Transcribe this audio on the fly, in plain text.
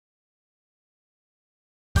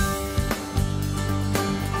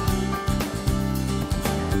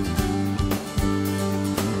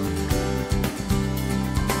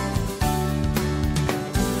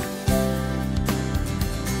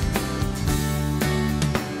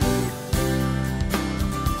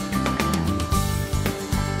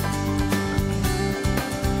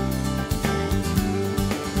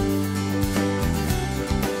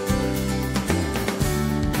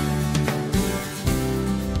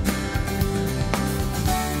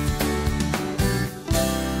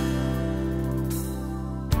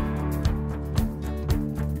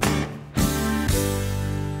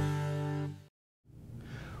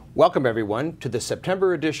Welcome, everyone, to the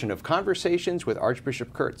September edition of Conversations with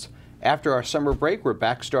Archbishop Kurtz. After our summer break, we're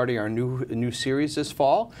back starting our new series this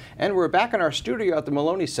fall, and we're back in our studio at the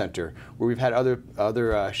Maloney Center, where we've had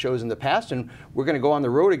other shows in the past, and we're going to go on the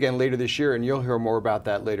road again later this year, and you'll hear more about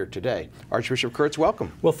that later today. Archbishop Kurtz,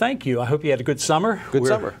 welcome. Well, thank you. I hope you had a good summer. Good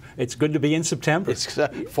summer. It's good to be in September.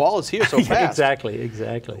 Fall is here so fast. Yeah,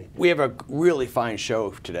 exactly. We have a really fine show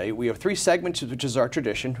today. We have 3 segments, which is our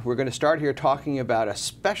tradition. We're going to start here talking about a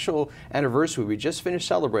special anniversary we just finished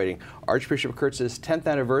celebrating, Archbishop Kurtz's 10th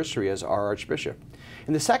anniversary as our Archbishop.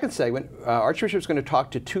 In the second segment, Archbishop is going to talk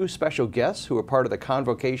to 2 special guests who are part of the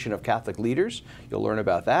Convocation of Catholic Leaders. You'll learn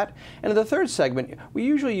about that. And in the third segment, we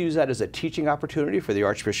usually use that as a teaching opportunity for the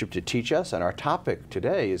Archbishop to teach us, and our topic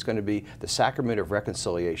today is going to be the Sacrament of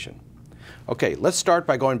Reconciliation. Okay, let's start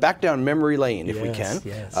by going back down memory lane, if we can.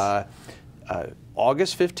 Yes.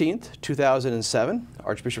 August 15th, 2007,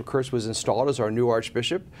 Archbishop Kurtz was installed as our new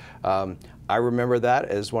Archbishop. I remember that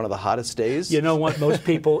as one of the hottest days. You know what, most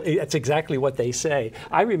people, that's exactly what they say.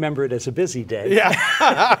 I remember it as a busy day.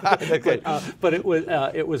 Yeah. but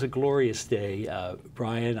it was a glorious day,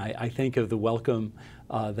 Brian. I think of the welcome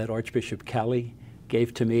that Archbishop Kelly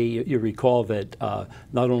gave to me. You recall that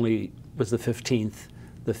not only was the 15th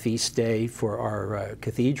the feast day for our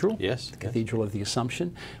cathedral, the Cathedral of the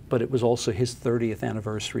Assumption, but it was also his 30th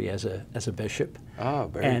anniversary as a bishop. Oh,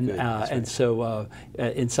 very good. And so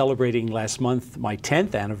in celebrating last month my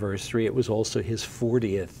 10th anniversary, it was also his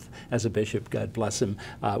 40th as a bishop. God bless him.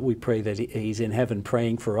 We pray that he's in heaven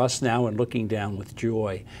praying for us now and looking down with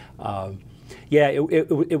joy. Yeah,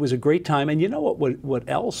 it was a great time. And you know what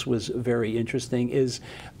else was very interesting is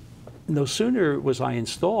no sooner was I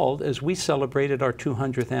installed as we celebrated our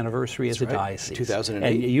 200th anniversary as a diocese.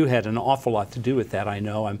 2008. And you had an awful lot to do with that, I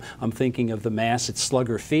know. I'm thinking of the Mass at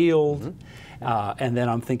Slugger Field, and then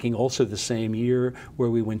I'm thinking also the same year where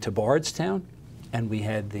we went to Bardstown, and we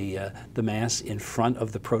had the Mass in front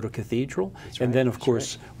of the Proto-Cathedral. And then, of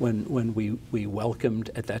course, when we welcomed,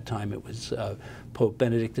 at that time it was Pope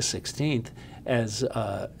Benedict XVI, as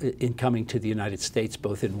in coming to the United States,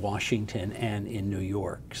 both in Washington and in New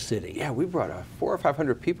York City. Yeah, we brought 400 or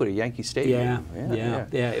 500 people to Yankee Stadium. Yeah.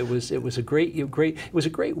 It was a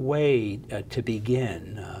great way to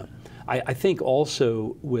begin. I think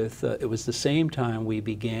also with it was the same time we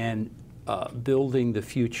began building the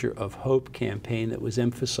Future of Hope campaign that was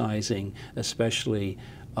emphasizing especially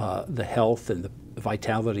the health and the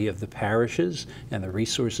vitality of the parishes and the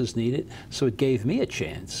resources needed. So it gave me a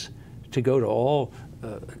chance to go to all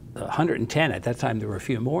 110, at that time there were a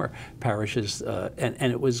few more parishes,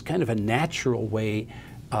 and it was kind of a natural way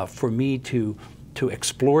for me to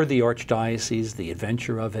explore the Archdiocese, the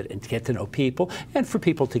adventure of it, and to get to know people, and for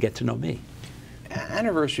people to get to know me.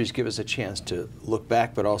 Anniversaries give us a chance to look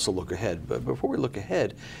back, but also look ahead. But before we look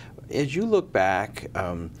ahead, as you look back,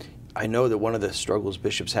 I know that one of the struggles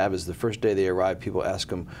bishops have is the first day they arrive, people ask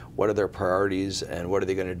them what are their priorities and what are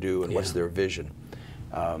they going to do and what's their vision.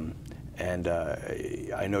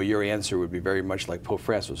 I know your answer would be very much like Pope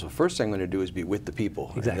Francis. The first thing I'm going to do is be with the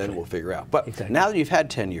people, and then we'll figure out. But now that you've had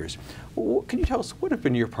 10 years, can you tell us what have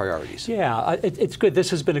been your priorities? Yeah, it's good.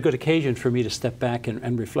 This has been a good occasion for me to step back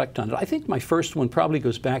and reflect on it. I think my first one probably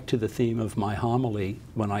goes back to the theme of my homily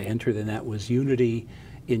when I entered, and that was unity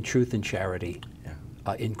in truth and charity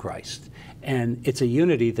in Christ. And it's a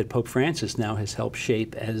unity that Pope Francis now has helped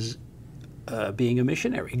shape as being a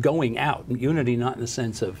missionary, going out. Unity not in the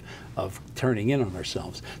sense of turning in on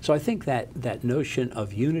ourselves. So I think that notion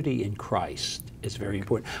of unity in Christ is very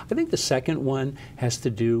important. I think the second one has to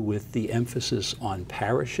do with the emphasis on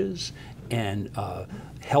parishes and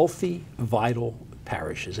healthy, vital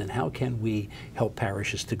parishes, and how can we help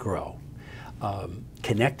parishes to grow.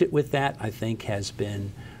 Connected with that, I think, has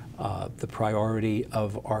been the priority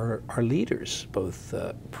of our leaders. Both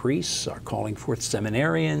priests are calling forth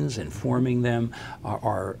seminarians and forming them,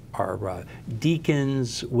 our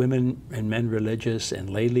deacons, women and men religious,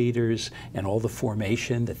 and lay leaders, and all the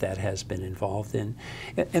formation that has been involved in.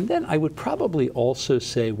 And then I would probably also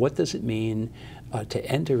say, what does it mean to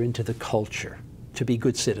enter into the culture, to be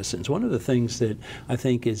good citizens? One of the things that I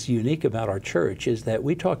think is unique about our church is that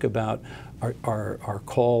we talk about our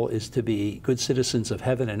call is to be good citizens of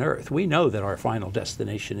heaven and earth. We know that our final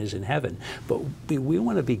destination is in heaven, but we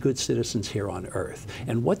want to be good citizens here on earth.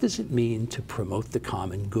 And what does it mean to promote the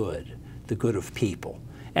common good, the good of people?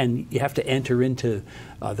 and you have to enter into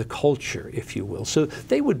the culture, if you will. So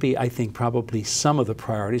they would be, I think, probably some of the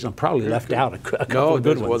priorities. I'm probably left out a couple of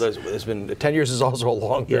good ones. Well, there's been 10 years is also a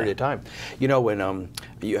long period of time. You know, when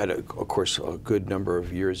you had, of course, a good number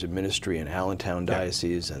of years of ministry in Allentown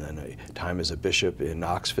Diocese, and then a time as a bishop in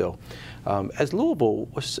Knoxville. As Louisville,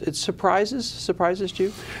 it surprises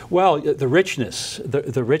you? Well, the richness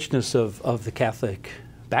of the Catholic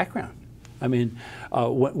background. I mean,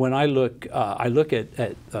 when I look at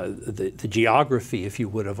the geography, if you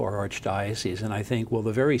would, of our archdiocese, and I think, well,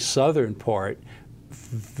 the very southern part,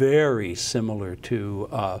 very similar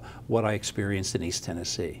to what I experienced in East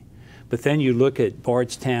Tennessee. But then you look at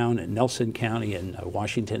Bardstown and Nelson County and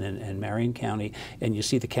Washington and Marion County, and you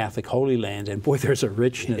see the Catholic Holy Land, and boy, there's a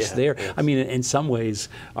richness there. Yes. I mean, in some ways,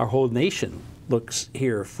 our whole nation looks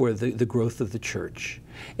here for the growth of the church.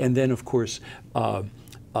 And then, of course,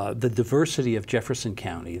 the diversity of Jefferson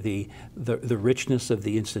County, the richness of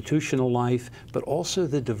the institutional life, but also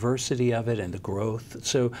the diversity of it and the growth.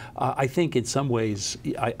 So I think in some ways,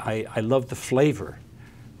 I love the flavor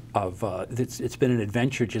of, it's been an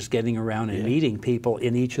adventure just getting around and meeting people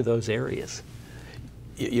in each of those areas.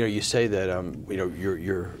 You know, you say that, you know,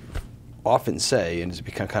 you're often say, and it's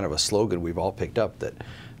become kind of a slogan we've all picked up, that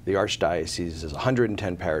the Archdiocese is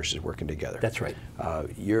 110 parishes working together. That's right.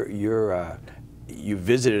 You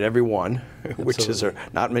visited every one, which is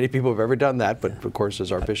not many people have ever done that, but of course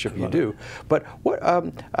as Archbishop you do. But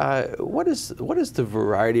what does the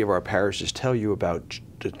variety of our parishes tell you about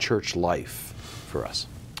the church life for us?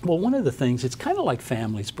 Well, one of the things, it's kind of like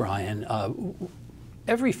families, Brian.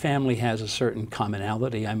 Every family has a certain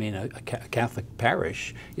commonality. I mean, a Catholic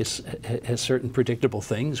parish has certain predictable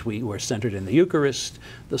things. We're centered in the Eucharist,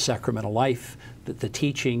 the sacramental life, the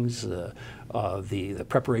teachings, the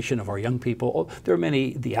preparation of our young people. There are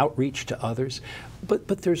many, the outreach to others. But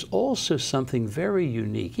there's also something very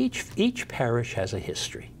unique. Each parish has a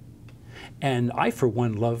history. And I, for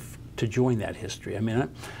one, love to join that history. I mean,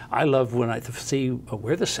 I love when I see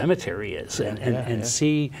where the cemetery is and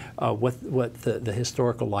see what the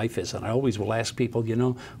historical life is. And I always will ask people, you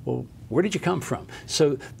know, well, where did you come from?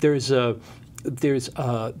 So there's a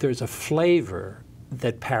flavor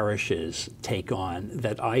that parishes take on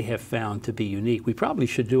that I have found to be unique. We probably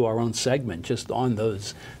should do our own segment just on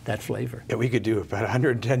that flavor. Yeah, we could do about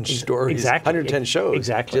 110 stories, 110 shows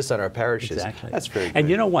just on our parishes. Exactly. That's very good. And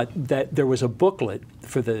you know what? There was a booklet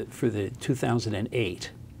for the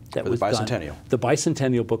 2008 that was done. The bicentennial. The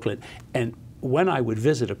bicentennial booklet. And when I would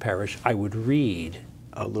visit a parish, I would read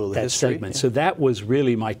that segment. So that was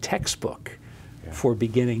really my textbook for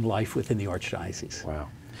beginning life within the Archdiocese. Wow.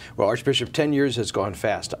 Well, Archbishop, 10 years has gone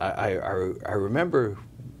fast. I remember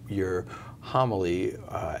your homily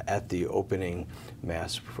at the opening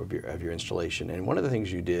Mass of your installation, and one of the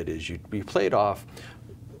things you did is you played off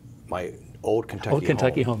my old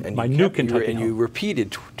Kentucky home. And my new Kentucky home. And you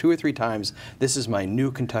repeated 2 or 3 times, this is my new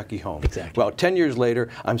Kentucky home. Exactly. Well, 10 years later,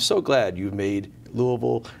 I'm so glad you made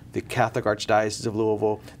Louisville, the Catholic Archdiocese of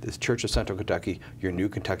Louisville, the Church of Central Kentucky, your new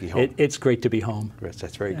Kentucky home. It's great to be home. Yes,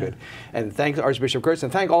 that's very good. And thanks, Archbishop Kurtz,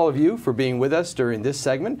 and thank all of you for being with us during this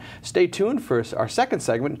segment. Stay tuned for our second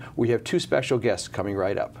segment. We have 2 special guests coming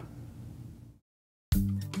right up.